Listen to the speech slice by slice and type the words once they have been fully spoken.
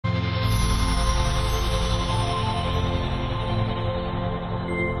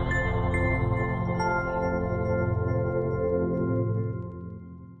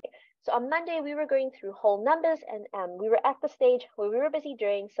So on Monday, we were going through whole numbers, and we were at the stage where we were busy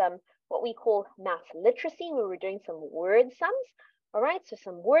doing some, what we call math literacy. We were doing some word sums, all right? So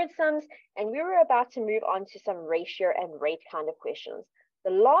some word sums, and we were about to move on to some ratio and rate kind of questions.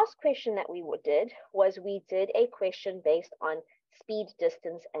 The last question that we did was we did a question based on speed,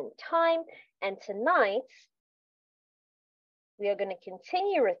 distance, and time. And tonight, we are going to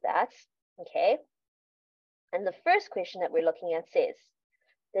continue with that, okay? And the first question that we're looking at says,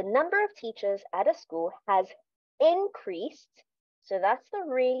 the number of teachers at a school has increased. So that's the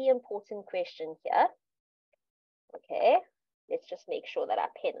really important question here. Okay, let's just make sure that our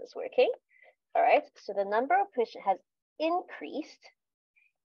pen is working. All right, so the number of teachers has increased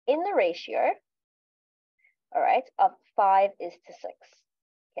in the ratio, all right, of 5 is to 6.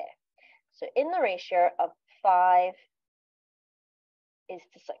 Okay, so in the ratio of 5 is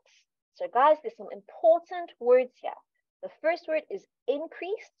to 6. So guys, there's some important words here. The first word is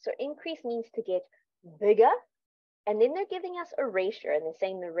increased. So increase means to get bigger. And then they're giving us a ratio, and they're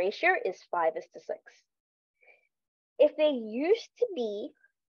saying the ratio is 5 is to 6. If there used to be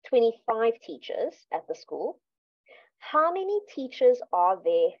 25 teachers at the school, how many teachers are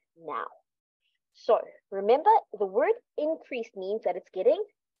there now? So remember, the word increase means that it's getting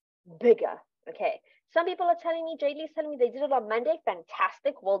bigger. Okay. Some people are telling me, Jadely's telling me they did it on Monday.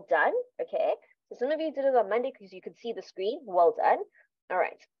 Fantastic. Well done. Okay. So some of you did it on Monday because you could see the screen. Well done. All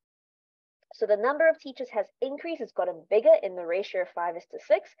right. So the number of teachers has increased. It's gotten bigger in the ratio of 5 is to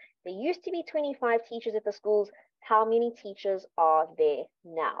 6. There used to be 25 teachers at the schools. How many teachers are there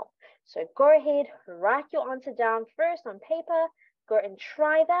now? So go ahead, write your answer down first on paper. Go and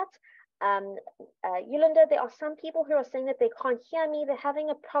try that. Yolanda, there are some people who are saying that they can't hear me. They're having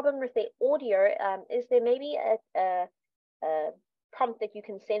a problem with their audio. Is there maybe a prompt that you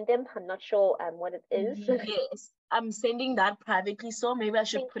can send them? I'm not sure what it is. Yes, I'm sending that privately, so maybe I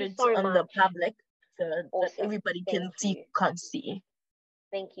should put it so on the public so awesome. that everybody can see, can't see.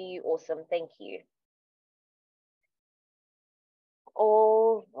 Thank you. Awesome. Thank you.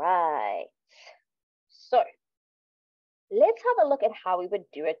 All right. So let's have a look at how we would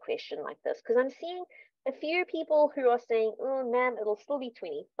do a question like this, because I'm seeing a few people who are saying, oh, ma'am, it'll still be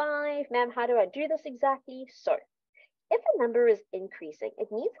 25. Ma'am, how do I do this exactly? So if a number is increasing, it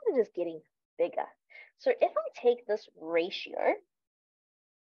means that it is getting bigger. So if I take this ratio,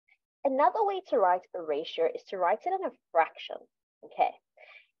 another way to write a ratio is to write it in a fraction. Okay.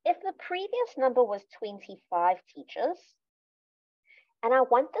 If the previous number was 25 teachers, and I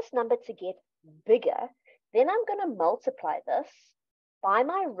want this number to get bigger, then I'm going to multiply this by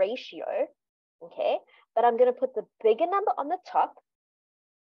my ratio, okay? But I'm going to put the bigger number on the top,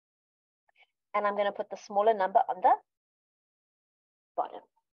 and I'm going to put the smaller number on the bottom.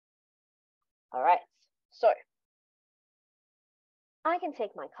 All right, so I can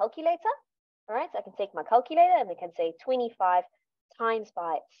take my calculator, all right? I can take my calculator, and I can say 25 times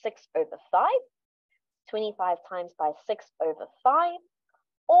by 6 over 5, 25 times by 6 over 5,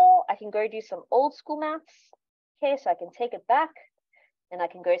 or I can go do some old school maths. Okay, so I can take it back and I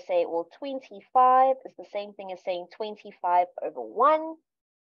can go say, well, 25 is the same thing as saying 25 over 1. All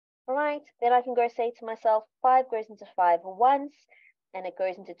right, then I can go say to myself, 5 goes into 5 once, and it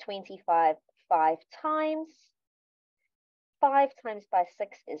goes into 25 5 times. 5 times by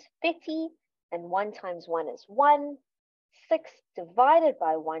 6 is 50, and 1 times 1 is 1. 6 divided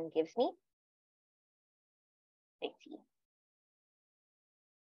by 1 gives me 50.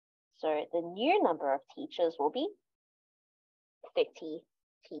 So the new number of teachers will be 50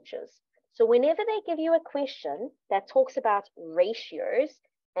 teachers. So whenever they give you a question that talks about ratios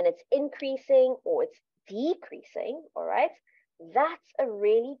and it's increasing or it's decreasing, all right, that's a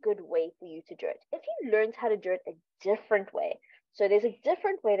really good way for you to do it. If you learned how to do it a different way, so there's a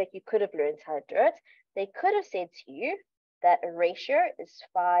different way that you could have learned how to do it. They could have said to you that a ratio is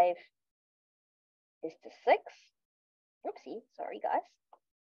 5 is to 6. Oopsie, sorry guys.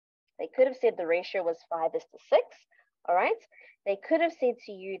 They could have said the ratio was 5 is to 6, all right? They could have said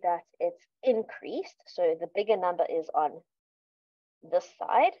to you that it's increased, so the bigger number is on this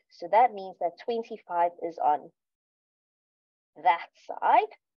side, so that means that 25 is on that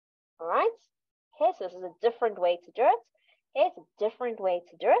side, all right? Okay, so this is a different way to do it. Okay, it's a different way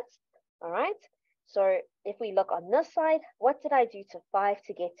to do it, all right? So if we look on this side, what did I do to 5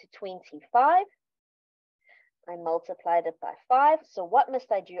 to get to 25? I multiplied it by 5. So what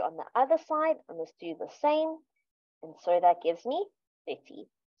must I do on the other side? I must do the same. And so that gives me 50.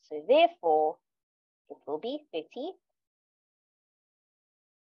 So therefore, it will be 50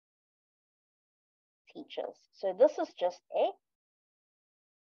 teachers. So this is just a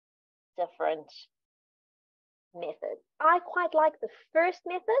different method. I quite like the first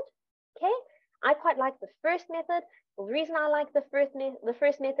method, Okay, I quite like the first method. The reason I like the first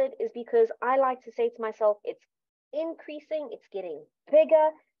method is because I like to say to myself, it's increasing, it's getting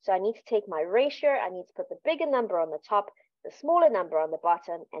bigger. So I need to take my ratio, I need to put the bigger number on the top, the smaller number on the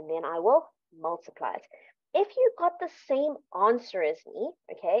bottom, and then I will multiply it. If you got the same answer as me,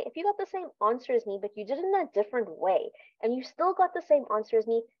 okay, if you got the same answer as me, but you did it in a different way, and you still got the same answer as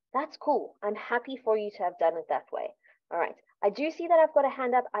me, that's cool. I'm happy for you to have done it that way. All right, I do see that I've got a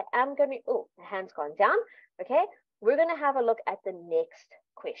hand up. I am going to, oh, the hand's gone down. Okay, we're going to have a look at the next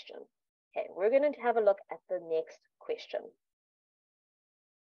question. Okay, we're going to have a look at the next question.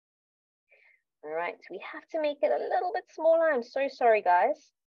 All right, we have to make it a little bit smaller. I'm so sorry,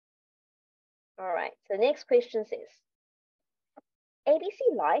 guys. All right, so the next question says,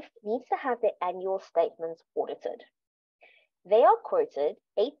 ABC Life needs to have their annual statements audited. They are quoted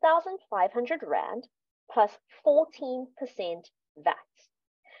 8,500 Rand plus 14% VAT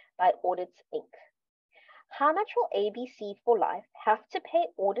by Audits Inc. How much will ABC for Life have to pay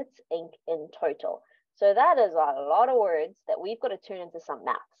Audits Inc. in total? So that is a lot of words that we've got to turn into some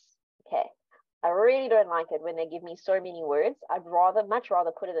maths. Okay, I really don't like it when they give me so many words. I'd much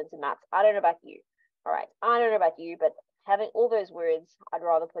rather put it into maths. I don't know about you. All right, I don't know about you, but having all those words, I'd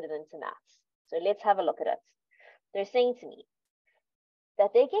rather put it into maths. So let's have a look at it. They're saying to me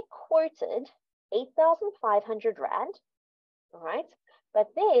that they get quoted 8,500 Rand, all right?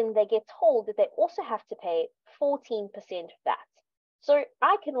 But then they get told that they also have to pay 14% VAT. So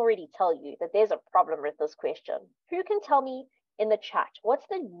I can already tell you that there's a problem with this question. Who can tell me in the chat, what's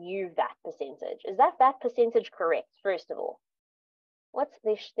the new VAT percentage? Is that VAT percentage correct, first of all? What's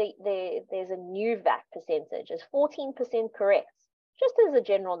there's a new VAT percentage. Is 14% correct? Just as a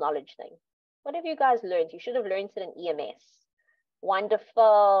general knowledge thing. What have you guys learned? You should have learned it in EMS.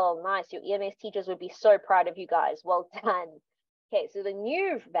 Wonderful, nice. Your EMS teachers would be so proud of you guys. Well done. Okay, so the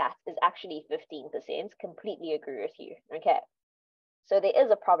new VAT is actually 15%. Completely agree with you. Okay, so there is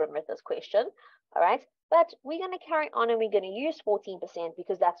a problem with this question. All right, but we're going to carry on and we're going to use 14%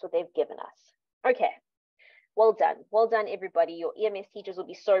 because that's what they've given us. Okay, well done. Well done, everybody. Your EMS teachers will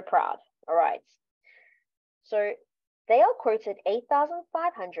be so proud. All right, so they are quoted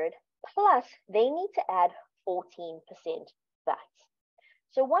 8,500 plus they need to add 14% VAT.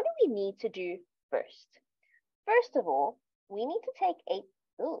 So what do we need to do first? First of all, we need to take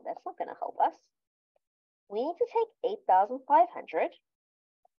that's not going to help us. We need to take 8,500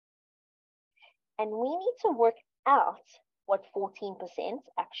 and we need to work out what 14%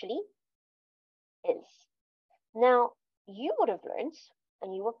 actually is. Now, you would have learned,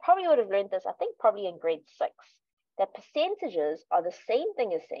 and you probably would have learned this, I think probably in grade 6, that percentages are the same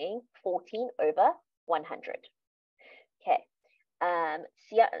thing as saying 14 over 100. Okay.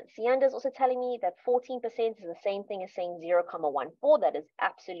 Sianda is also telling me that 14% is the same thing as saying 0,14. That is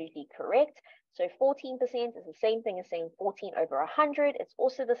absolutely correct. So 14% is the same thing as saying 14 over 100. It's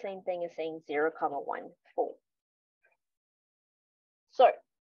also the same thing as saying 0,14. So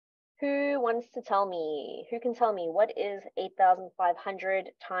who can tell me what is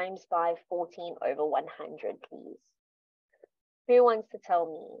 8,500 times by 14 over 100, please? Who wants to tell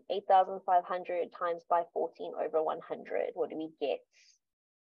me 8,500 times by 14 over 100? What do we get?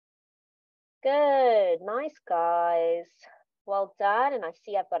 Good, nice guys. Well done, and I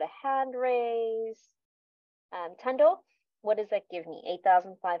see I've got a hand raised. Tando, what does that give me?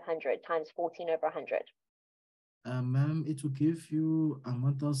 8,500 times 14 over 100. Ma'am, it will give you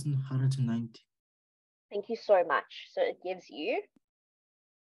 1,190. Thank you so much. So it gives you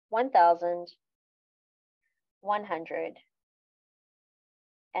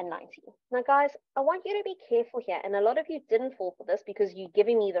 1,190. Now, guys, I want you to be careful here, and a lot of you didn't fall for this because you're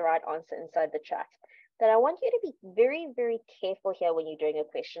giving me the right answer inside the chat. That I want you to be very, very careful here when you're doing a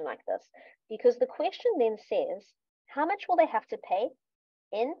question like this, because the question then says, how much will they have to pay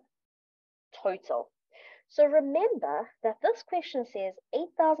in total? So remember that this question says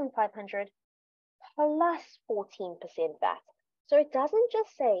 8,500 plus 14% VAT. So it doesn't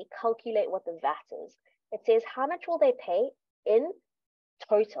just say calculate what the VAT is. It says how much will they pay in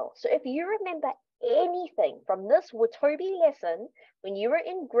total. So if you remember anything from this Watobe lesson when you were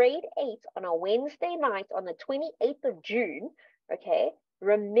in grade 8 on a Wednesday night on the 28th of June, okay,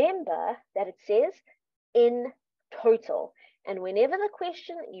 remember that it says in total. And whenever the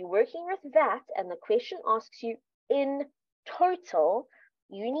question, you're working with VAT and the question asks you in total,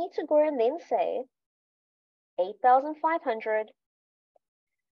 you need to go and then say 8,500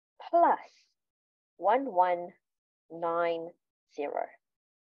 plus 1,190.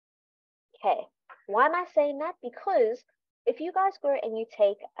 Okay, why am I saying that? Because if you guys go and you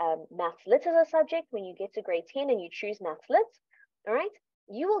take Maths Lit as a subject when you get to grade 10 and you choose Maths Lit, all right,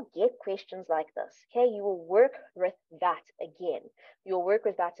 you will get questions like this, okay? You will work with that again. You'll work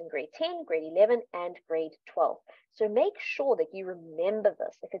with that in grade 10, grade 11, and grade 12. So make sure that you remember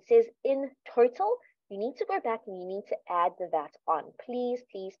this. If it says in total, you need to go back and you need to add the VAT on. Please,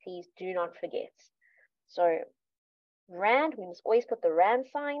 please, please do not forget. So rand, we must always put the rand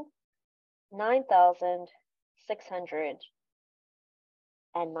sign,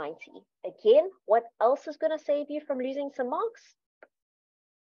 9,690. Again, what else is going to save you from losing some marks?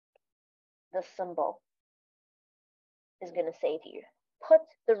 The symbol is going to save you. Put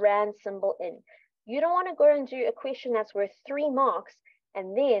the rand symbol in. You don't want to go and do a question that's worth 3 marks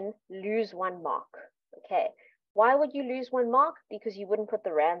and then lose 1 mark. Okay, why would you lose 1 mark? Because you wouldn't put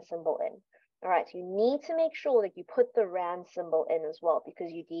the rand symbol in. All right, you need to make sure that you put the rand symbol in as well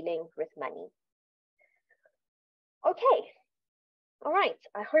because you're dealing with money. Okay, all right,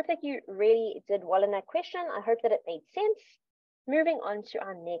 I hope that you really did well in that question. I hope that it made sense. Moving on to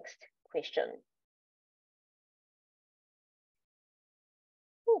our next question.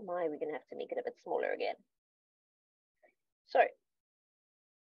 Oh my, we're going to have to make it a bit smaller again. So,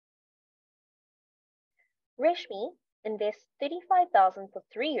 Reshmi invests 35,000 for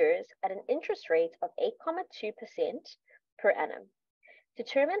 3 years at an interest rate of 8.2% per annum.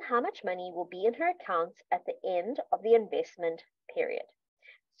 Determine how much money will be in her account at the end of the investment period.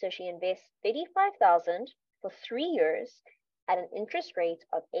 So she invests 35,000 for 3 years at an interest rate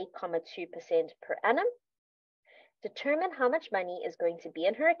of 8.2% per annum. Determine how much money is going to be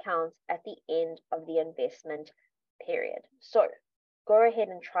in her account at the end of the investment period. So go ahead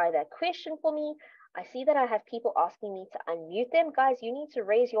and try that question for me. I see that I have people asking me to unmute them. Guys, you need to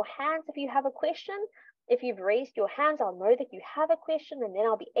raise your hands if you have a question. If you've raised your hands, I'll know that you have a question and then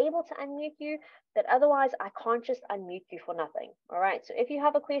I'll be able to unmute you. But otherwise, I can't just unmute you for nothing. All right, so if you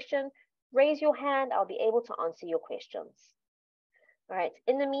have a question, raise your hand. I'll be able to answer your questions. All right,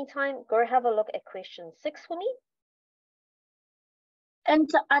 in the meantime, go have a look at question 6 for me. And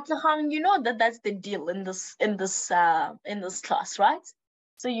Atlahang, you know that that's the deal in this class, right?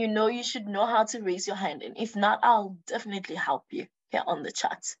 So you know you should know how to raise your hand, and if not, I'll definitely help you here on the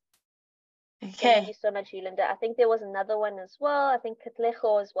chat. Okay. Thank you so much, Yolanda. I think there was another one as well. I think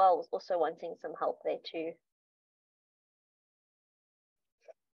Katlejo as well was also wanting some help there too.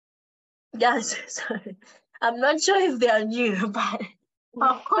 Guys, sorry. I'm not sure if they are new, but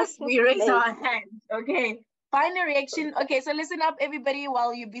of course we raise our hands. Okay. Final reaction. Okay, so listen up, everybody,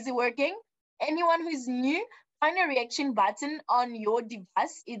 while you're busy working. Anyone who's new, final reaction button on your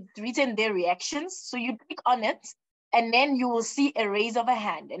device, it's written there reactions. So you click on it, and then you will see a raise of a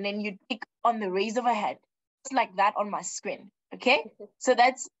hand. And then you click on the raise of a hand, just like that on my screen. Okay, so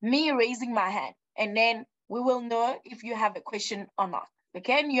that's me raising my hand. And then we will know if you have a question or not.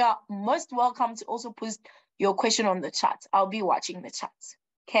 Okay, and you are most welcome to also post your question on the chat. I'll be watching the chat.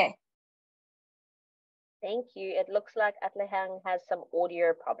 Okay. Thank you. It looks like Atlehang has some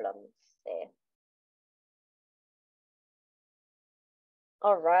audio problems there.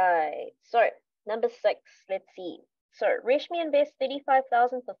 All right. So number 6, let's see. So Reshmi invests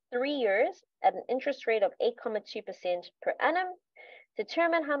 35,000 for 3 years at an interest rate of 8.2% per annum.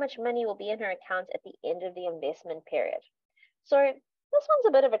 Determine how much money will be in her account at the end of the investment period. So this one's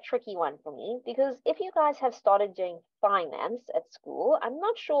a bit of a tricky one for me because if you guys have started doing finance at school, I'm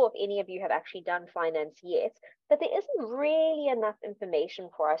not sure if any of you have actually done finance yet, but there isn't really enough information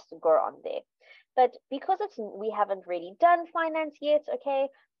for us to go on there. But because we haven't really done finance yet, okay,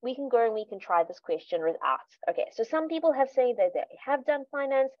 we can go and we can try this question without. Okay, so some people have said that they have done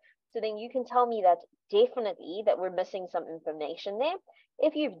finance, so then you can tell me that definitely that we're missing some information there.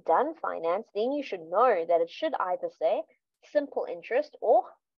 If you've done finance, then you should know that it should either say simple interest or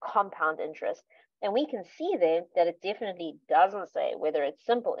compound interest. And we can see there that it definitely doesn't say whether it's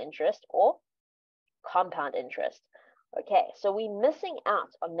simple interest or compound interest. Okay, so we're missing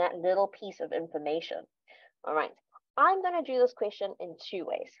out on that little piece of information. All right, I'm going to do this question in 2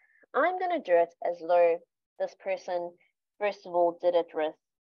 ways. I'm going to do it as though this person, first of all, did it with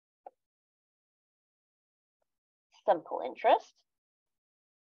simple interest.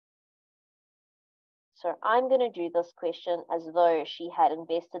 So I'm going to do this question as though she had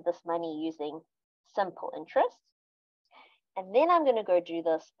invested this money using simple interest. And then I'm going to go do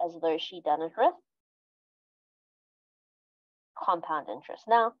this as though she done it with compound interest.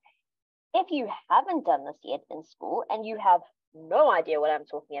 Now, if you haven't done this yet in school and you have no idea what I'm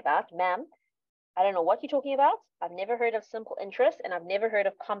talking about, ma'am, I don't know what you're talking about. I've never heard of simple interest and I've never heard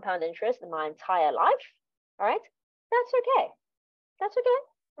of compound interest in my entire life. All right, that's okay. That's okay.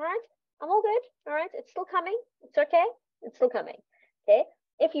 All right. I'm all good. All right. It's still coming. It's okay. It's still coming. Okay.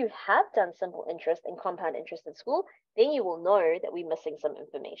 If you have done simple interest and compound interest in school, then you will know that we're missing some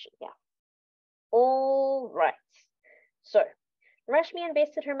information here. All right. So Rashmi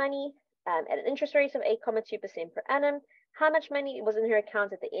invested her money at an interest rate of 8.2% per annum. How much money was in her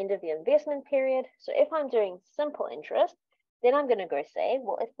account at the end of the investment period? So if I'm doing simple interest, then I'm going to go say,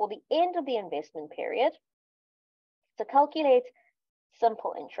 well, if for the end of the investment period, to calculate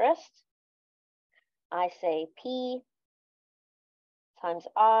simple interest, I say P times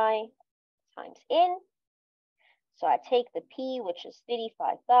I times N. So I take the P, which is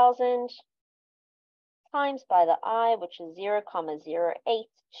 35,000, times by the I, which is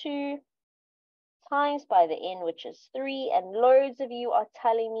 0,082, times by the N, which is 3. And loads of you are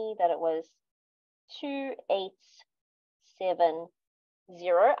telling me that it was 2870.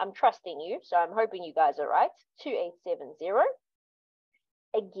 I'm trusting you, so I'm hoping you guys are right. 2870.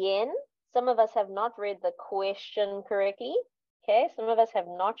 Again, some of us have not read the question correctly. Okay, some of us have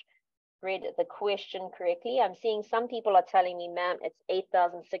not read the question correctly. I'm seeing some people are telling me, ma'am, it's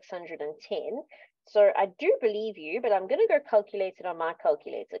 8,610. So I do believe you, but I'm going to go calculate it on my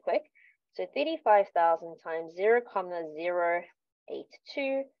calculator quick. So 35,000 times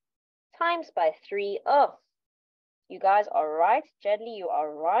 0,082 times by 3. Oh, you guys are right. Jedley, you are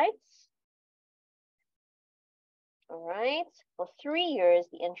right. All right. For 3 years,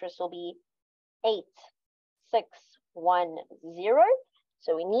 the interest will be 8,610.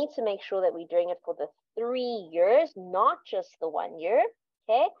 So we need to make sure that we're doing it for the 3 years, not just the 1 year.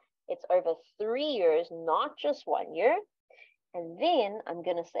 Okay. It's over 3 years, not just 1 year. And then I'm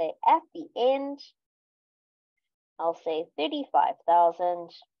going to say at the end, I'll say 35,000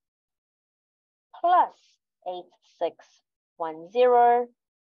 plus 8,610.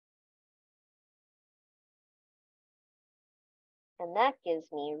 And that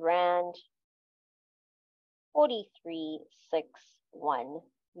gives me Rand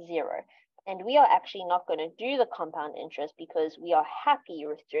 43,610. And we are actually not going to do the compound interest because we are happy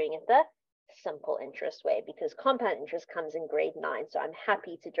with doing it the simple interest way, because compound interest comes in grade 9. So I'm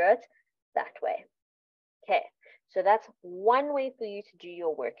happy to do it that way. Okay, so that's one way for you to do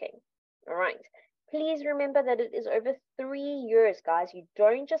your working. All right. Please remember that it is over 3 years, guys. You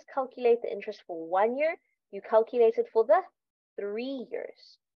don't just calculate the interest for 1 year, you calculate it for the 3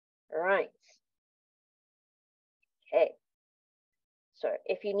 years. All right. Okay. So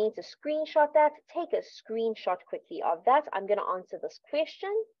if you need to screenshot that, take a screenshot quickly of that. I'm going to answer this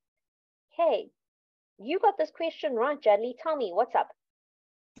question. Okay. You got this question right, Jadley. Tell me, what's up?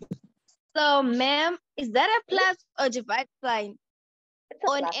 So, ma'am, is that a plus or divide sign? It's a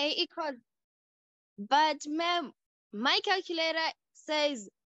on plus. A equals, but ma'am, my calculator says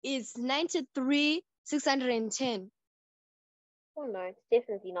it's 93,610. Oh no, it's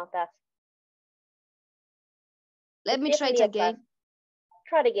definitely not that. Let It's me try it definitely a plus. again.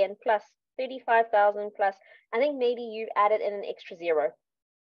 Try it again. Plus 35,000 plus. I think maybe you added in an extra 0.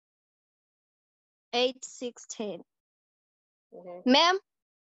 8,610. Mhm. Ma'am,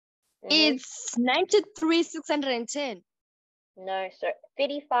 Mhm. it's 93,610. No, so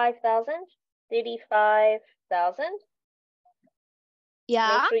 35,000. 35,000.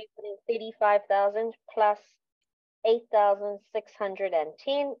 Yeah. Make sure you put in 35,000 plus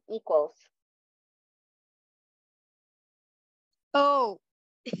 8,610 equals. Oh,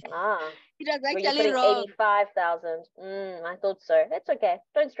 Ah, it was were you actually putting wrong. 85,000? I thought so. It's okay.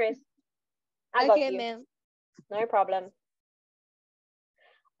 Don't stress. I got Okay, you. ma'am. No problem.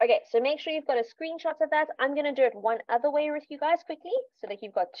 Okay, so make sure you've got a screenshot of that. I'm going to do it one other way with you guys quickly so that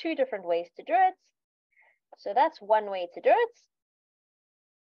you've got 2 different ways to do it. So that's one way to do it.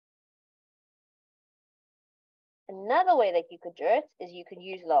 Another way that you could do it is you could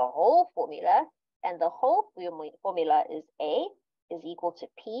use the whole formula, and the whole formula is A is equal to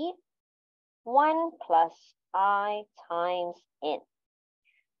P 1 plus I times N.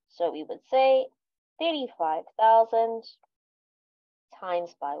 So we would say 35,000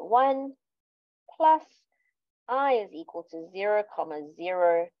 times by 1 plus I is equal to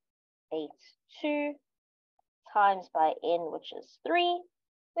 0,082 times by N, which is 3.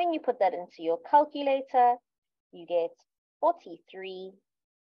 When you put that into your calculator, you get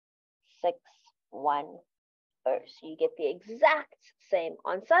 43,610. So you get the exact same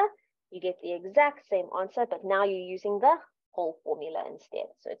answer. You get the exact same answer, but now you're using the whole formula instead.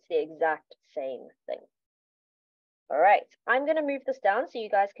 So it's the exact same thing. All right, I'm going to move this down so you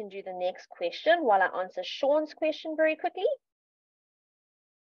guys can do the next question while I answer Sean's question very quickly.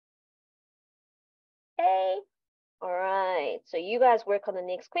 Okay. All right, so you guys work on the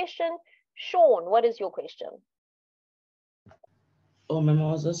next question. Sean, what is your question? Oh, ma'am,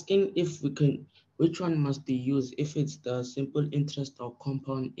 I was asking if we can, which one must be used, if it's the simple interest or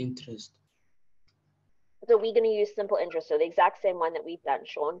compound interest? So we're going to use simple interest. So the exact same one that we've done,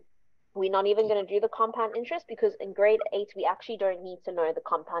 Sean. We're not even going to do the compound interest because in grade 8, we actually don't need to know the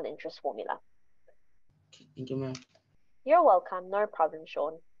compound interest formula. Okay, thank you, ma'am. You're welcome. No problem,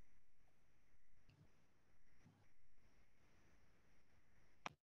 Sean.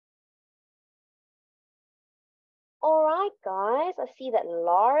 All right, guys. I see that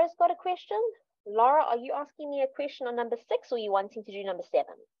Laura's got a question. Laura, are you asking me a question on number 6 or are you wanting to do number 7?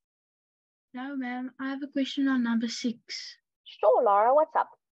 No, ma'am. I have a question on number 6. Sure, Laura. What's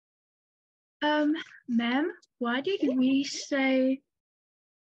up? Ma'am, why did we say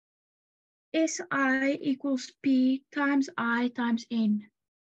SI equals P times I times N?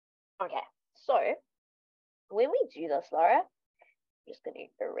 Okay, so when we do this, Laura, I'm just going to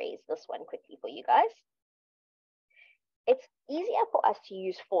erase this one quickly for you guys. It's easier for us to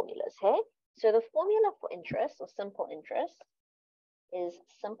use formulas, hey? So the formula for interest or simple interest is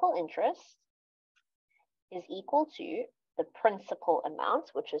simple interest is equal to the principal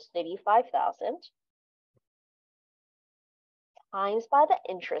amount, which is 35,000, times by the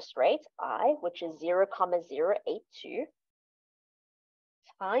interest rate, I, which is 0,082,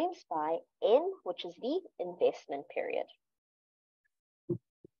 times by N, which is the investment period.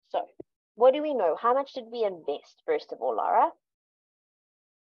 So what do we know? How much did we invest, first of all, Laura?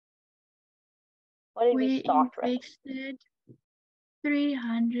 What did we start with? We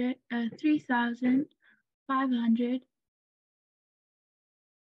invested 3,500.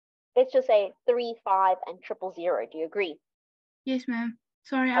 Let's just say 3, 5, and 000. Do you agree? Yes, ma'am.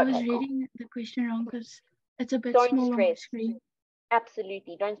 Sorry, I was reading the question wrong because it's a bit small on the screen.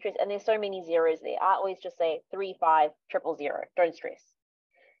 Absolutely, don't stress. And there's so many zeros there. I always just say 3, 5, 000. Don't stress.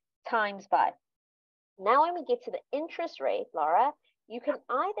 Times by. Now when we get to the interest rate, Laura, you can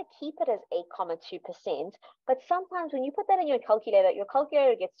either keep it as 8,2%, but sometimes when you put that in your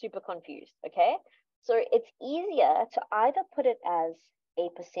calculator gets super confused, okay? So it's easier to either put it as a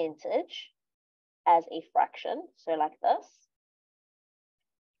percentage, as a fraction, so like this,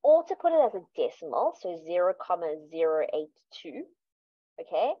 or to put it as a decimal, so 0,082,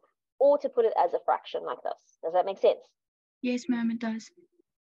 okay? Or to put it as a fraction like this. Does that make sense? Yes, ma'am, it does.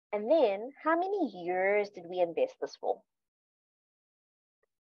 And then, how many years did we invest this for?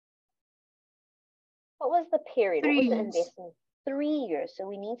 What was the period? 3 what was the years. investment? 3 years. So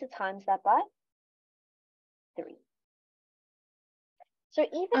we need to times that by 3. So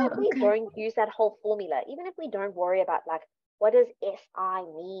even if we don't use that whole formula, even if we don't worry about like, what does SI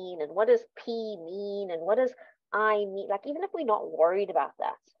mean? And what does P mean? And what does I mean? Like, even if we're not worried about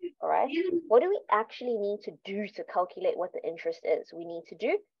that, all right? What do we actually need to do to calculate what the interest is? We need to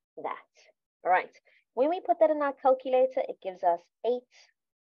do that, all right? When we put that in our calculator, it gives us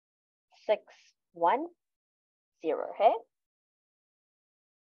 8,610, hey?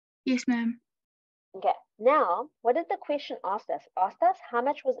 Yes, ma'am. Okay, now, what did the question ask us? Asked us how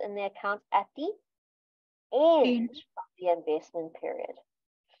much was in the account at the end of the investment period.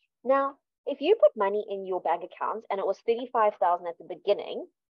 Now, if you put money in your bank account and it was 35,000 at the beginning,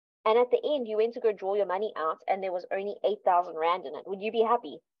 and at the end you went to go draw your money out and there was only 8,000 Rand in it, would you be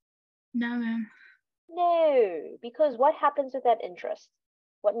happy? No, ma'am. No, because what happens with that interest?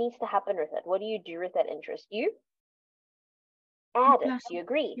 What needs to happen with it? What do you do with that interest? You add it. Do you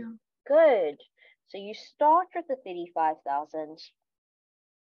agree? Yeah. Good. So you start with the 35,000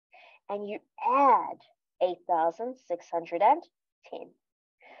 and you add 8,610.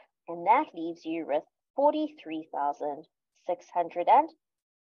 And that leaves you with 43,610.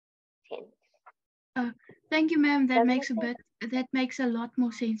 Thank you, ma'am. That makes a lot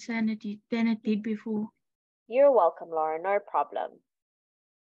more sense than it did before. You're welcome, Laura. No problem.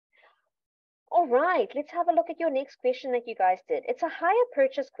 All right, let's have a look at your next question that you guys did. It's a hire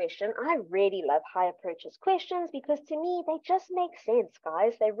purchase question. I really love hire purchase questions because to me, they just make sense,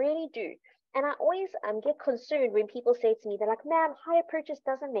 guys. They really do. And I always get concerned when people say to me, they're like, ma'am, hire purchase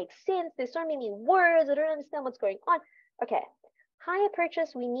doesn't make sense. There's so many words. I don't understand what's going on. Okay, hire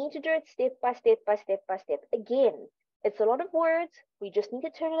purchase, we need to do it step by step by step by step. Again, it's a lot of words. We just need to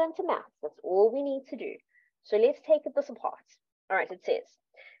turn it into math. That's all we need to do. So let's take this apart. All right, it says,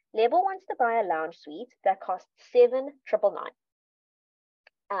 Lebo wants to buy a lounge suite that costs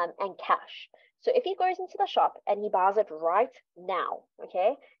 7,999 and cash. So if he goes into the shop and he buys it right now,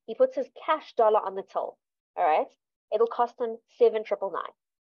 okay, he puts his cash dollar on the till, all right, it'll cost him 7,999.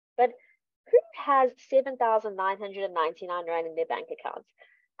 But who has 7,999 Rand in their bank account?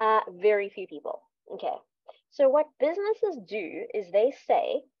 Very few people, okay. So what businesses do is they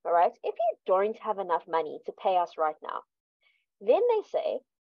say, all right, if you don't have enough money to pay us right now, Then they say,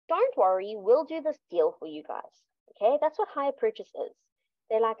 don't worry, we'll do this deal for you guys. Okay, that's what hire purchase is.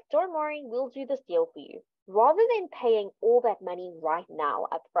 They're like, don't worry, we'll do this deal for you. Rather than paying all that money right now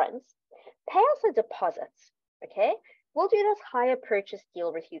up front, pay us a deposit. Okay, we'll do this hire purchase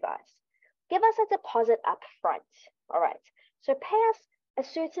deal with you guys. Give us a deposit up front. All right, so pay us a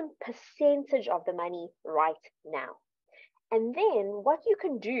certain percentage of the money right now. And then what you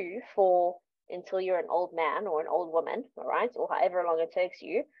can do for until you're an old man or an old woman, all right, or however long it takes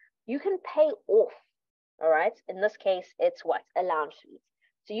you, you can pay off, all right? In this case, it's what? A lounge suite.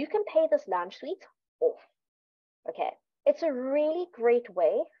 So you can pay this lounge suite off, okay? It's a really great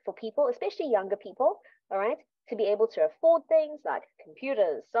way for people, especially younger people, all right, to be able to afford things like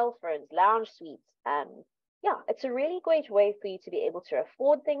computers, cell phones, lounge suites. Yeah, it's a really great way for you to be able to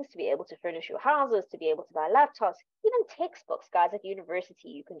afford things, to be able to furnish your houses, to be able to buy laptops, even textbooks, guys, at university,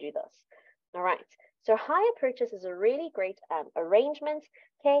 you can do this. All right, so hire purchase is a really great arrangement,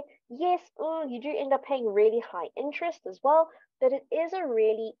 okay? Yes, you do end up paying really high interest as well, but it is a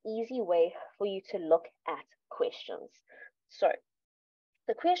really easy way for you to look at questions. So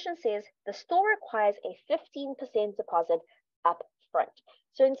the question says, the store requires a 15% deposit up front.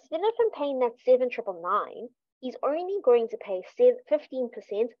 So instead of him paying that 7,999, he's only going to pay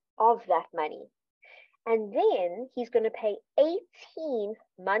 15% of that money. And then he's going to pay 18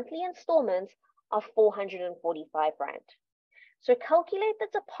 monthly installments of 445 Rand. So calculate the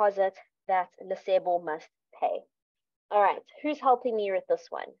deposit that Lesebo must pay. All right, who's helping me with this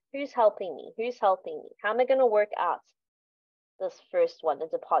one? Who's helping me? Who's helping me? How am I going to work out this first one, the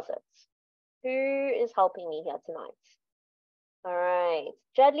deposits? Who is helping me here tonight? All right,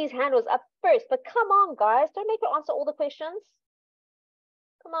 Jadley's hand was up first, but come on, guys, don't make her answer all the questions.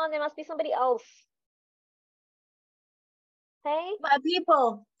 Come on, there must be somebody else. Hey? My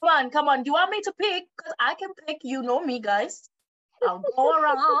people, come on. Do you want me to pick? Because I can pick, you know me, guys. I'll go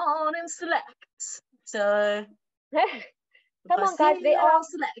around and select. So, come on, guys, I'll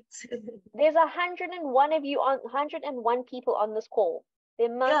select. There's 101 of you on 101 people on this call. There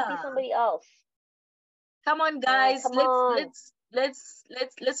must be somebody else. Come on, guys. Come on. Let's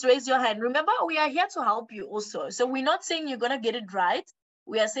raise your hand. Remember, we are here to help you also. So we're not saying you're gonna get it right.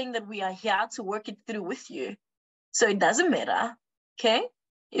 We are saying that we are here to work it through with you. So it doesn't matter. Okay?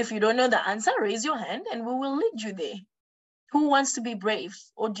 If you don't know the answer, raise your hand and we will lead you there. Who wants to be brave?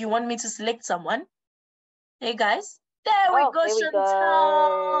 Or do you want me to select someone? Hey guys. There we go,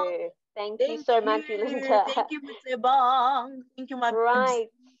 Chantal. Thank you so much, Linda. Thank you, Mr. Thank you, my right.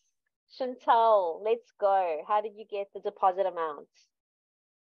 Chantal, let's go. How did you get the deposit amount?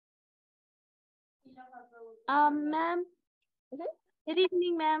 Ma'am. Good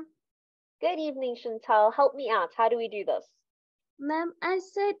evening, ma'am. Good evening, Chantal. Help me out. How do we do this? Ma'am, I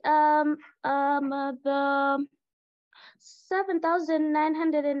said the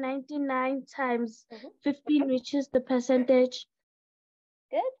 7,999 times 15, which is the percentage.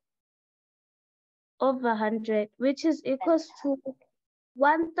 Good. Of 100, which is equals to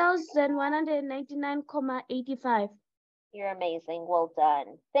 1,199,85. You're amazing. Well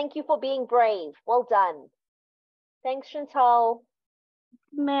done. Thank you for being brave. Well done. Thanks, Chantal.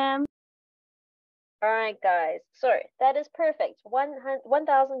 Ma'am. All right, guys. So that is perfect.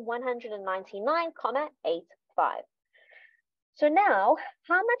 1,199,85. So now,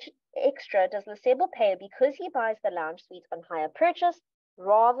 how much extra does Lesebo pay because he buys the lounge suite on hire purchase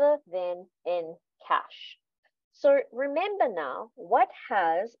rather than in cash? So remember now, what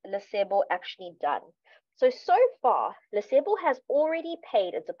has Lesebo actually done? So far, Lesebo has already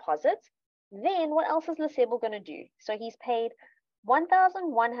paid a deposit. Then what else is Lesebo going to do? So he's paid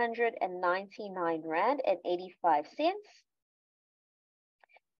 1,199 Rand and 85 cents.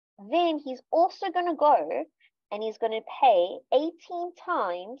 Then he's also going to go and he's going to pay 18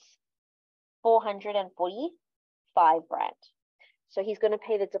 times 445 Rand. So he's going to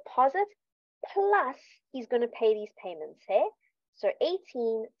pay the deposit plus he's going to pay these payments here. So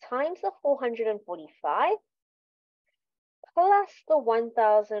 18 times the 445 plus the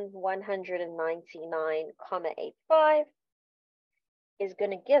 1,199,85 is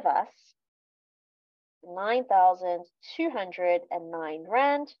going to give us 9,209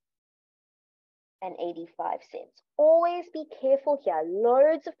 Rand and 85 cents. Always be careful here.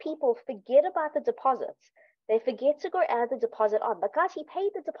 Loads of people forget about the deposits. They forget to go add the deposit on. But guys, he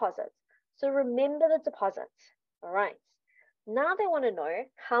paid the deposit. So remember the deposit. All right. Now they want to know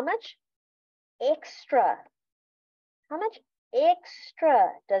how much extra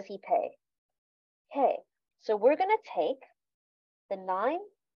does he pay? Okay, so we're going to take the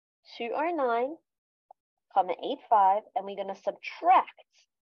 9,209,85 and we're going to subtract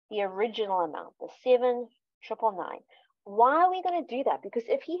the original amount, the 7,999. Why are we going to do that? Because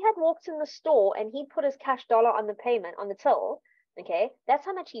if he had walked in the store and he put his cash dollar on the payment, on the till, okay, that's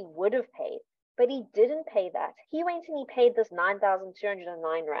how much he would have paid. But he didn't pay that. He went and he paid this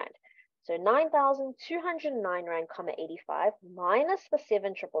 9,209 Rand. So 9,209 Rand, 85 minus the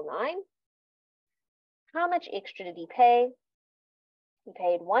 7,999. How much extra did he pay? He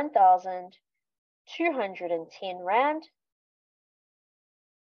paid 1,210 Rand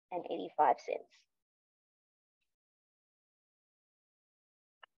and 85 cents.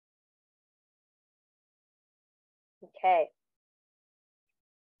 Okay.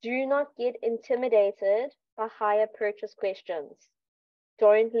 Do not get intimidated by higher purchase questions.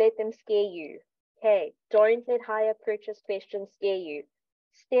 Don't let them scare you. Okay. Don't let higher purchase questions scare you.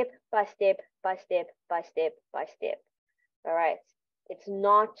 Step by step by step by step by step. All right. It's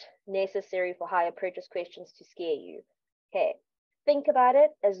not necessary for higher purchase questions to scare you. Okay. Think about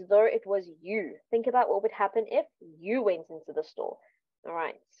it as though it was you. Think about what would happen if you went into the store. All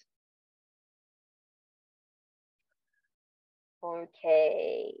right.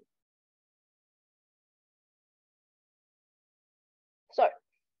 Okay. So,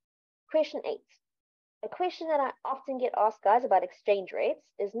 question 8. A question that I often get asked, guys, about exchange rates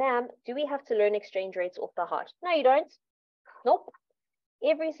is, ma'am, do we have to learn exchange rates off the heart? No, you don't. Nope.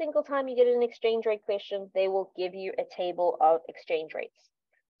 Every single time you get an exchange rate question, they will give you a table of exchange rates.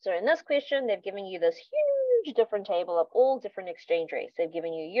 So in this question, they've given you this huge different table of all different exchange rates. They've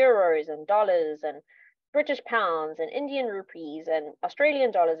given you euros and dollars and British pounds and Indian rupees and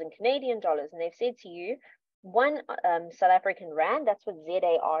Australian dollars and Canadian dollars. And they've said to you, one South African Rand, that's what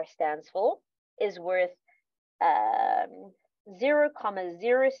ZAR stands for, is worth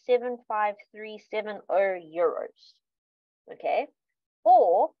 0,075370 euros. Okay.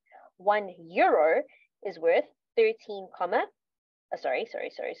 Or 1 euro is worth 13,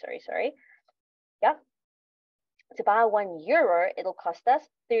 Yeah. To buy 1 euro, it'll cost us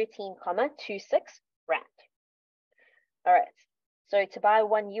 13,26 Rand. All right. So to buy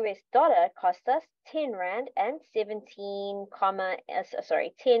 $1 costs us 10 Rand and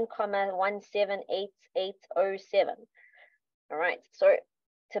 10,178,807. All right. So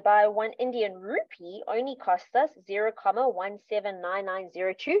to buy 1 Indian rupee only costs us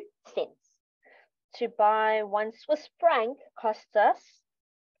 0,179902 cents. To buy 1 Swiss franc costs us,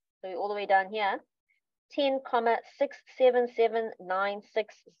 so all the way down here,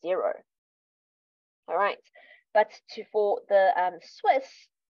 10,677960. All right. But for the Swiss,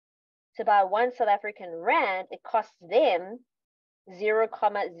 to buy 1 South African Rand, it costs them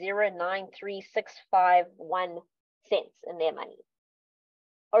 0,093651 cents in their money.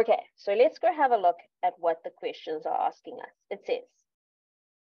 Okay, so let's go have a look at what the questions are asking us. It says,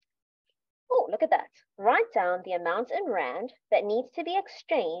 oh, look at that. Write down the amount in Rand that needs to be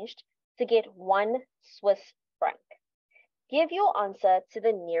exchanged to get 1 Swiss franc. Give your answer to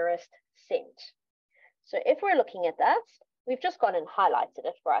the nearest cent. So if we're looking at that, we've just gone and highlighted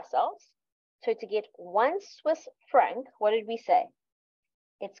it for ourselves. So to get 1 Swiss franc, what did we say?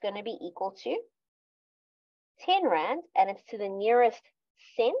 It's going to be equal to 10 Rand, and it's to the nearest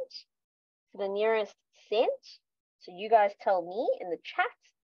cent. So you guys tell me in the chat,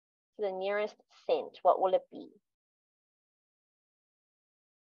 to the nearest cent, what will it be?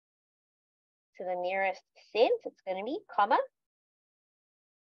 To the nearest cent, it's going to be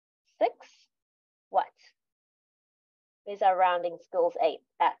 6 what? Where's our rounding skills? 8.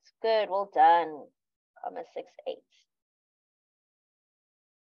 That's good. Well done. 68.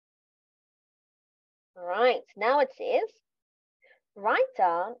 All right. Now it says, write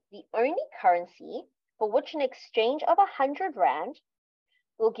down the only currency for which an exchange of 100 Rand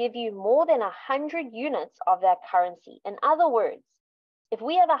will give you more than 100 units of that currency. In other words, if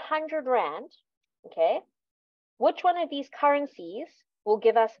we have 100 Rand, okay, which one of these currencies will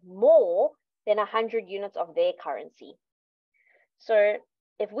give us more than 100 units of their currency? So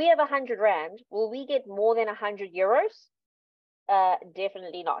if we have 100 Rand, will we get more than 100 euros?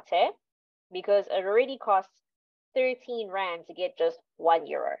 Definitely not, because it already costs 13 Rand to get just 1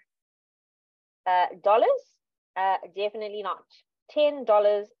 euro. Dollars? Definitely not.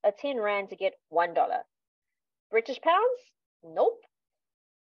 $10, 10 Rand to get $1. British pounds? Nope.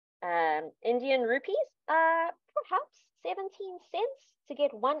 Indian rupees? Perhaps 17 cents to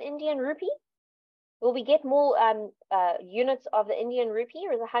get 1 Indian rupee. Will we get more units of the Indian rupee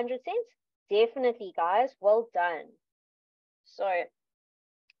or the 100 cents? Definitely, guys. Well done. So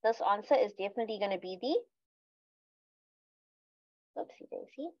this answer is definitely going to be the, oopsie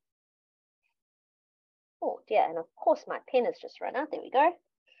daisy. Oh dear, and of course my pen has just run out. There we go.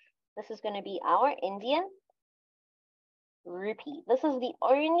 This is going to be our Indian rupee. This is the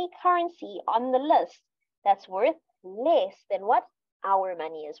only currency on the list that's worth less than what our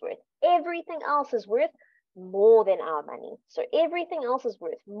money is worth. Everything else is worth more than our money. So everything else is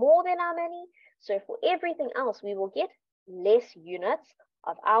worth more than our money. So for everything else, we will get less units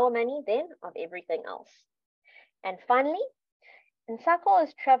of our money than of everything else. And finally, Nsako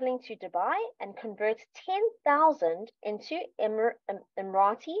is traveling to Dubai and converts 10,000 into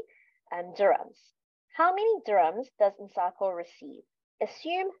Emirati dirhams. How many dirhams does Nsako receive?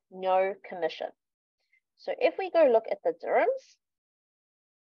 Assume no commission. So if we go look at the dirhams,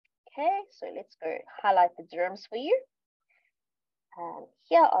 okay, so let's go highlight the dirhams for you.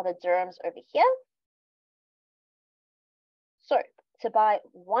 Here are the dirhams over here. So to buy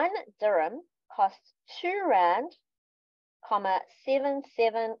 1 dirham costs 2 rand,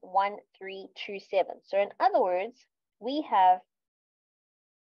 771327. So in other words, we have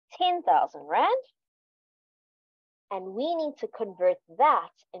 10,000 rand, and we need to convert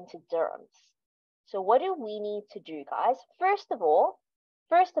that into dirhams. So what do we need to do, guys? First of all,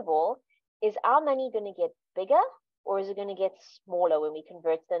 is our money going to get bigger or is it going to get smaller when we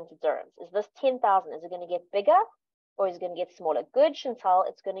convert it into dirhams? Is this 10,000, is it going to get bigger or is it going to get smaller? Good, Chantal,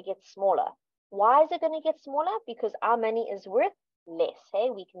 it's going to get smaller. Why is it going to get smaller? Because our money is worth less, hey?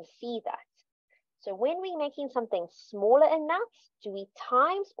 We can see that. So when we're making something smaller in maths, do we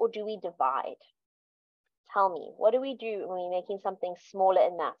times or do we divide? Tell me, what do we do when we're making something smaller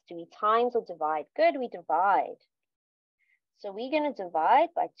in maths? Do we times or divide? Good, we divide. So we're going to divide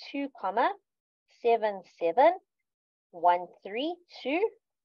by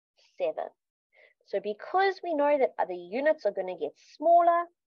 2,771327. So because we know that the units are going to get smaller,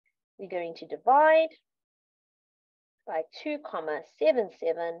 we're going to divide by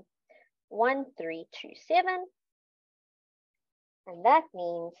 2,771327. And that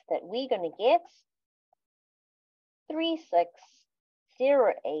means that we're going to get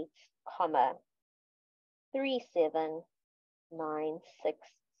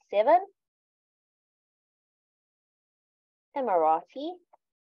 3608,37967 Emirati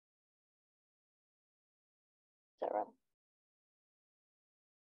dirham.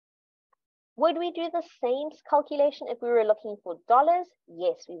 Would we do the same calculation if we were looking for dollars?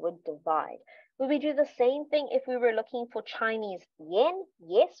 Yes, we would divide. Would we do the same thing if we were looking for Chinese yen?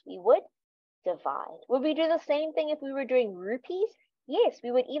 Yes, we would divide. Would we do the same thing if we were doing rupees? Yes,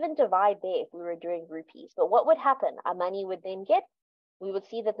 we would even divide there if we were doing rupees. But what would happen? Our money would then get, we would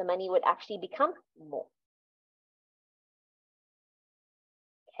see that the money would actually become more.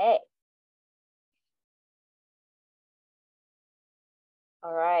 Okay.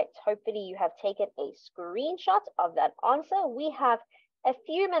 All right, hopefully you have taken a screenshot of that answer. We have a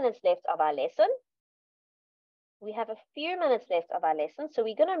few minutes left of our lesson. So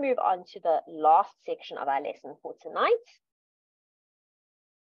we're going to move on to the last section of our lesson for tonight.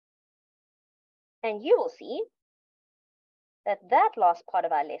 And you will see that last part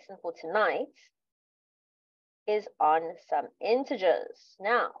of our lesson for tonight is on some integers.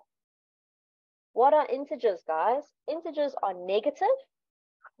 Now, what are integers, guys? Integers are negative,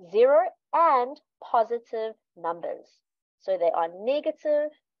 0, and positive numbers. So they are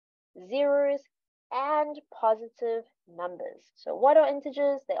negative, zeros, and positive numbers. So what are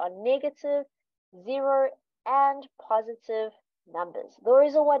integers? They are negative, 0, and positive numbers.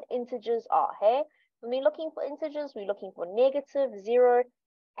 Those are what integers are, hey? When we're looking for integers, we're looking for negative, 0,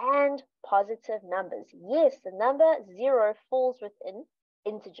 and positive numbers. Yes, the number 0 falls within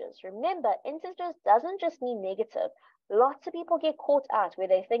integers. Remember, integers doesn't just mean negative. Lots of people get caught out where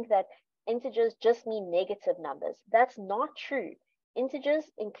they think that integers just mean negative numbers. That's not true. Integers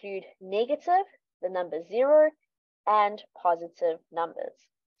include negative, the number 0, and positive numbers.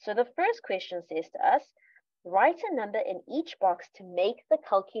 So the first question says to us, write a number in each box to make the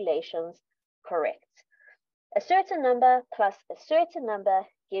calculations correct. A certain number plus a certain number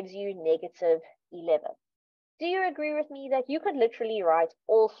gives you negative 11. Do you agree with me that you could literally write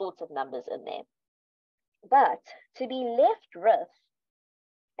all sorts of numbers in there? But to be left with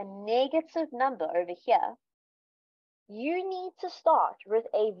a negative number over here, you need to start with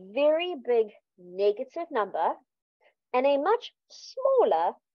a very big negative number and a much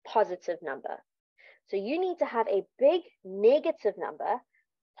smaller positive number. So you need to have a big negative number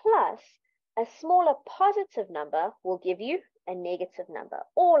plus a smaller positive number will give you a negative number.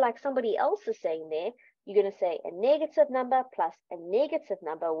 Or like somebody else is saying there, you're going to say a negative number plus a negative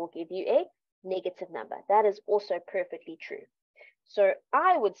number will give you a negative number. That is also perfectly true. So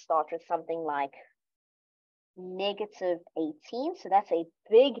I would start with something like negative 18. So that's a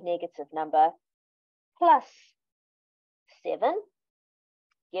big negative number plus 7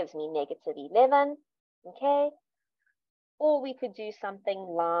 gives me negative 11. Okay. Or we could do something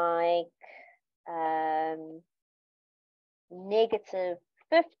like negative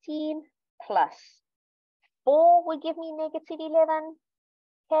 15 plus 4 would give me negative 11.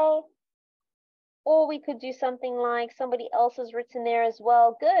 Okay. Or we could do something like somebody else has written there as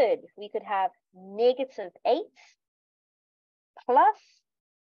well. Good. We could have negative 8 plus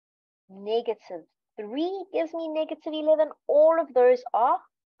negative 3 gives me negative 11. All of those are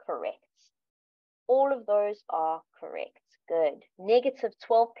correct. All of those are correct. Good. Negative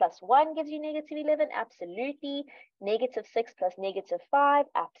 12 plus 1 gives you negative 11. Absolutely. Negative 6 plus negative 5.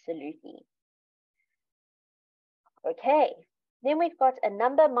 Absolutely. Okay. Then we've got a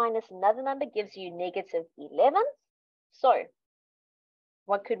number minus another number gives you negative 11. So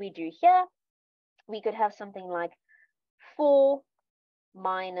what could we do here? We could have something like 4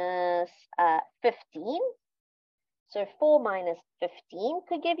 minus 15. So 4 minus 15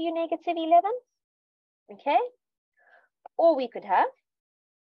 could give you negative 11. Okay. Or we could have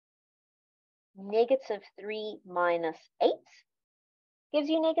negative 3 minus 8 gives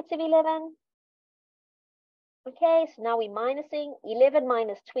you negative 11. Okay, so now we're minusing. 11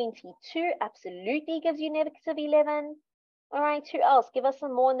 minus 22 absolutely gives you negative 11. All right, who else? Give us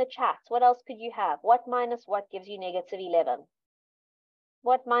some more in the chat. What else could you have? What minus what gives you negative 11?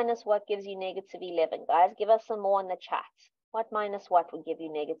 What minus what gives you negative 11? Guys, give us some more in the chat. What minus what would give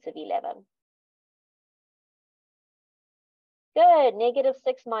you negative 11? Good. Negative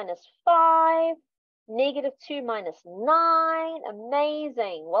 6 minus 5. Negative 2 minus 9.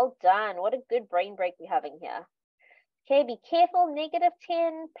 Amazing. Well done. What a good brain break we're having here. Okay, be careful. Negative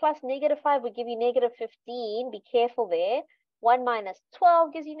 10 plus negative 5 would give you negative 15. Be careful there. 1 minus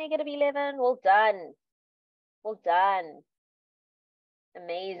 12 gives you negative 11. Well done. Well done.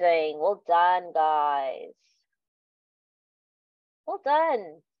 Amazing. Well done, guys. Well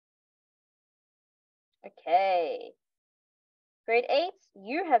done. Okay. Grade 8,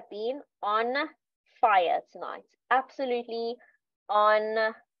 you have been on fire tonight. Absolutely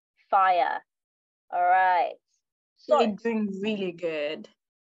on fire. All right. So You're doing really good.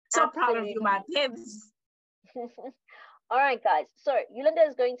 So proud of you, my kids. All right, guys. So Yolanda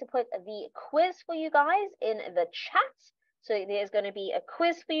is going to put the quiz for you guys in the chat. So there's going to be a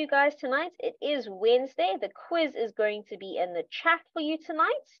quiz for you guys tonight. It is Wednesday. The quiz is going to be in the chat for you tonight.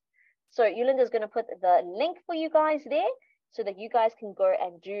 So Yolanda is going to put the link for you guys there so that you guys can go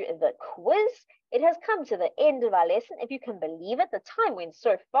and do the quiz. It has come to the end of our lesson. If you can believe it, the time went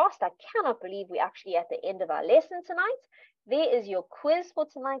so fast. I cannot believe we're actually at the end of our lesson tonight. There is your quiz for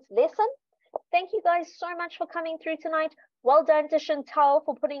tonight's lesson. Thank you guys so much for coming through tonight. Well done to Chantal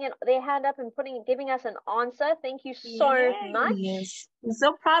for putting their hand up and giving us an answer. Thank you so much. I'm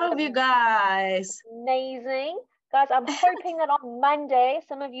so proud of you guys. Amazing. Guys, I'm hoping that on Monday,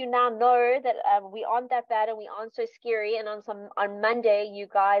 some of you now know that we aren't that bad and we aren't so scary. And on Monday, you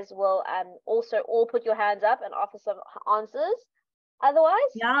guys will also all put your hands up and offer some answers.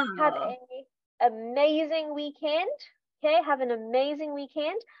 Otherwise, have an amazing weekend. Okay, have an amazing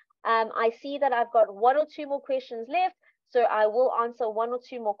weekend. I see that I've got 1 or 2 more questions left. So I will answer 1 or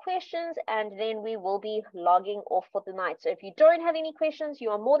 2 more questions and then we will be logging off for the night. So if you don't have any questions, you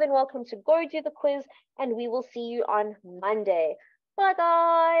are more than welcome to go do the quiz and we will see you on Monday. Bye,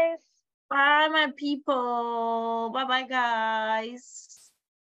 guys. Bye, my people. Bye-bye, guys.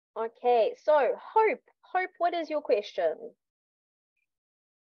 Okay, so Hope, what is your question?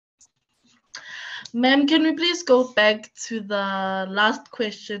 Ma'am, can we please go back to the last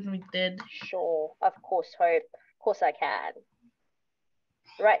question we did? Sure, of course, Hope. Of course I can.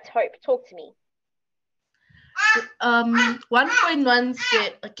 Right, Hope, talk to me.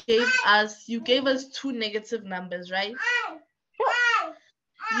 1.1 gave us 2 negative numbers, right? Sure.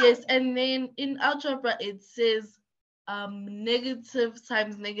 Yes, and then in algebra it says negative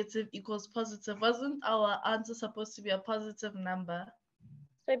times negative equals positive. Wasn't our answer supposed to be a positive number?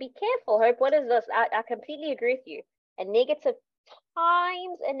 So be careful, Hope. What is this? I completely agree with you. A negative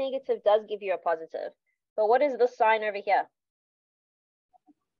times a negative does give you a positive. But what is this sign over here?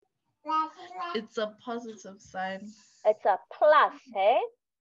 It's a positive sign. It's a plus, hey?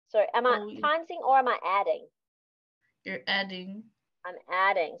 So am I timesing or am I adding? You're adding. I'm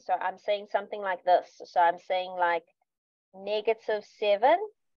adding. So I'm saying something like this. So I'm saying like negative 7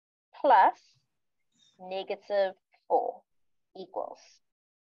 plus negative 4 equals.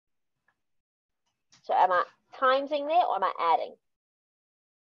 So am I timesing there or am I adding?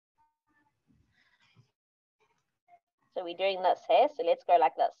 So we're doing this here. So let's go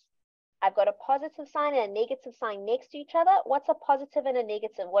like this. I've got a positive sign and a negative sign next to each other. What's a positive and a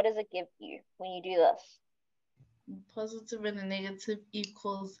negative? What does it give you when you do this? Positive and a negative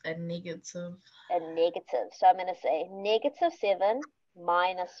equals a negative. A negative. So I'm going to say negative 7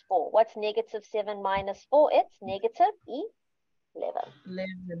 minus 4. What's negative 7 minus 4? It's negative 11.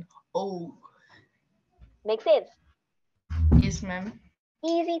 11. Oh, Make sense? yes, ma'am.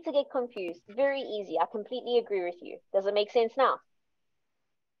 Easy to get confused. Very easy. I completely agree with you. Does it make sense now?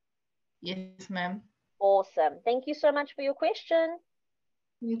 Yes, ma'am. Awesome. Thank you so much for your question.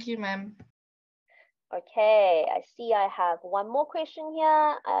 Thank you, ma'am. Okay, I see I have one more question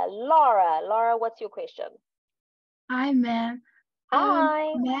here. Laura. Laura, what's your question? Hi, ma'am.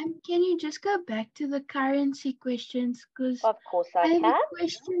 Hi. Ma'am, can you just go back to the currency questions? Because Of course I I have can. a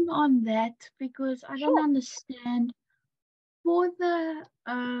question on that because I don't Sure. understand. For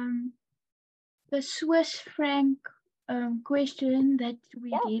the Swiss franc question that we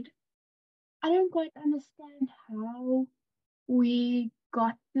Yeah. did, I don't quite understand how we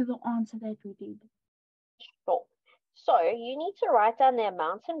got to the answer that we did. Sure. So you need to write down the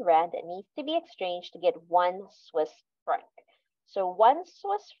amount in rand that needs to be exchanged to get 1 Swiss franc. So 1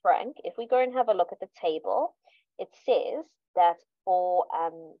 Swiss franc, if we go and have a look at the table, it says that for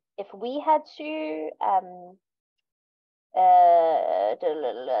if we had to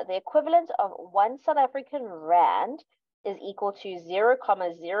the equivalent of 1 South African rand is equal to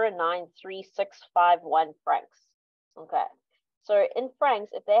 0,093651 francs. Okay. So in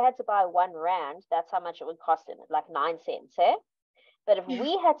francs, if they had to buy 1 rand, that's how much it would cost them, like 9 cents, eh? But if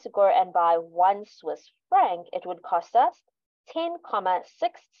we had to go and buy 1 Swiss franc, it would cost us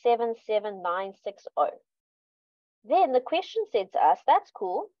 10,677960. Then the question said to us, that's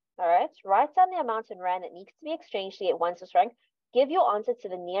cool. All right, write down the amount in rand that needs to be exchanged to get 1 Swiss franc. Give your answer to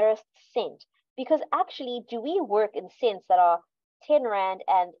the nearest cent. Because actually, do we work in cents that are 10 rand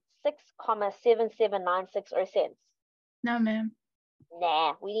and 6,77960 cents? No, ma'am.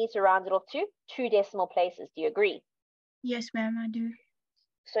 Nah, we need to round it off to 2 decimal places. Do you agree? Yes, ma'am, I do.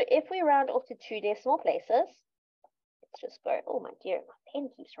 So if we round off to 2 decimal places, let's just go. Oh my dear, my pen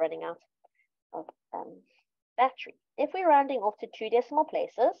keeps running out of battery. If we're rounding off to 2 decimal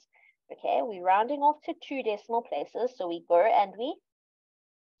places, okay, we're rounding off to 2 decimal places. So we go and we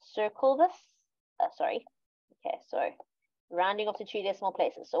circle this. Sorry. Okay, so rounding off to 2 decimal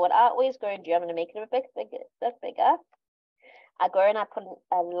places. So what I always go and do, I'm going to make it a bit bigger. I go and I put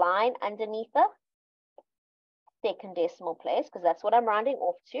a line underneath the second decimal place because that's what I'm rounding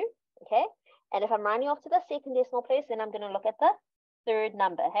off to. Okay, and if I'm rounding off to the second decimal place, then I'm going to look at the third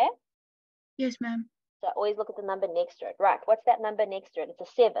number. Hey. Yes, ma'am. So I always look at the number next to it. Right, what's that number next to it? It's a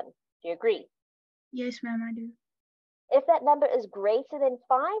 7. Do you agree? Yes, ma'am, I do. If that number is greater than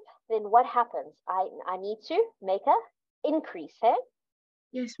 5, then what happens? I need to make a increase, hey?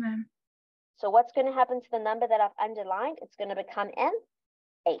 Yes, ma'am. So what's going to happen to the number that I've underlined? It's going to become an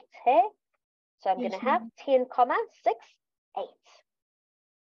 8, hey? So I'm going to have 10,68.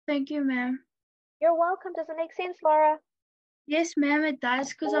 Thank you, ma'am. You're welcome. Does it make sense, Laura? Yes, ma'am, it does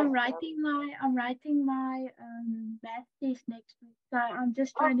because Awesome. I'm writing my math test next week. So I'm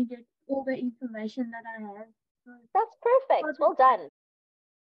just trying to get all the information that I have. So That's perfect. Well done.